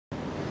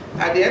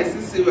At the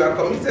NCC, we are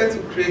committed to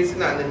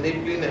creating an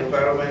enabling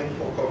environment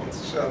for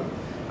competition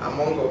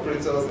among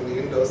operators in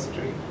the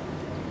industry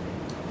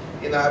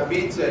in our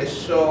bid to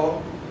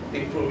ensure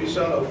the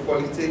provision of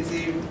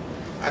qualitative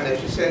and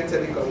efficient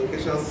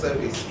telecommunication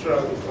service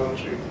throughout the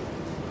country.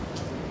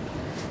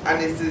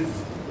 And it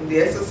is in the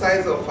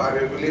exercise of our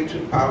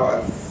regulatory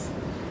powers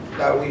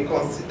that we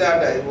consider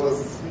that it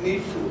was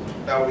needful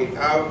that we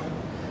have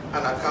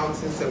an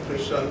accounting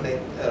separation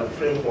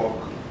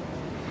framework.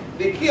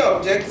 The key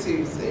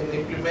objectives in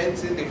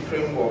implementing the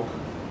framework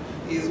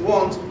is,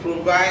 one, to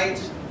provide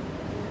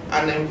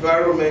an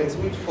environment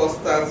which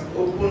fosters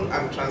open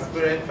and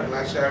transparent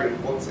financial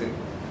reporting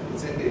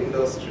within the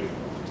industry,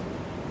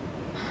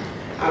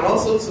 and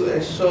also to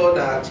ensure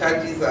that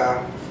charges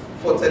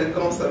for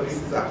telecom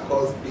services are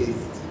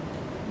cost-based,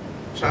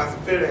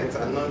 transparent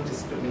and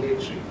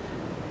non-discriminatory,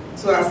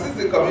 to assist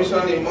the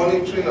Commission in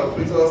monitoring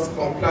operators'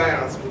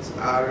 compliance with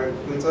other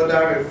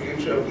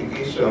regulatory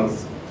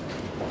obligations,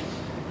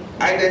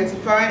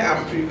 identify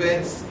and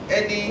prevent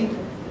any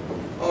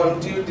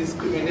undue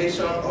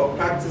discrimination or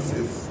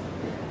practices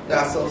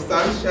that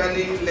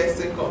substantially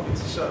lessen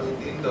competition in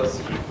the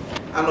industry.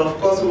 And of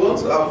course, we want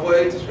to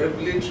avoid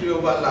regulatory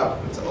overlap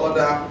with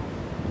other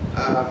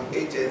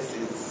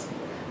agencies.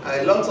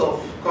 A lot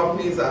of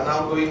companies are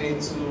now going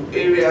into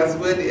areas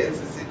where the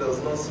NCC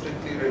does not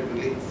strictly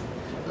regulate,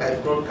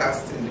 like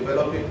broadcasting,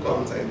 developing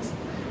content.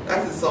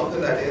 That is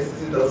something that the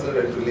NCC doesn't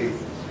regulate.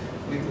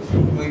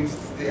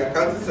 With the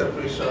accounting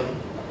separation,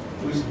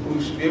 we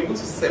should be able to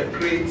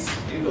separate,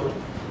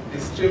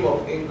 the stream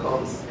of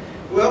incomes.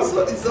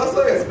 It's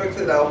also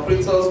expected that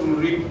operators will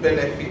reap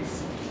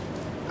benefits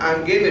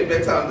and gain a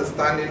better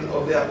understanding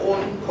of their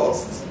own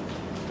costs,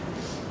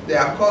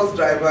 their cost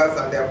drivers,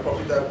 and their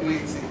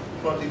profitability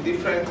from the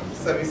different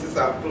services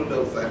and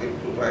products that they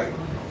provide.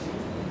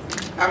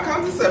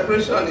 Accounting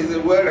separation is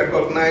a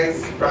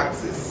well-recognized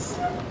practice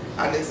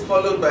and is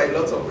followed by a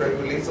lot of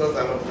regulators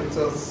and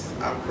operators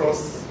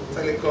across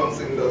telecoms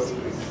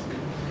industries.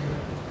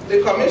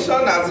 The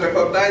Commission has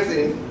recognized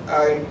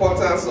the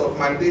importance of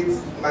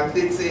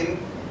mandating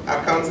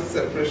accounting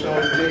separation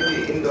within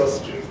the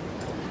industry,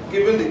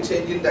 given the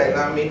changing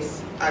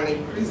dynamics and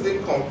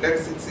increasing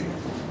complexity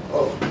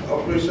of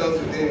operations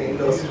within the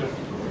industry,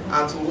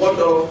 and to ward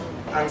off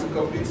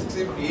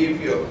anti-competitive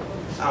behavior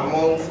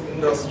amongst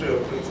industry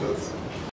operators.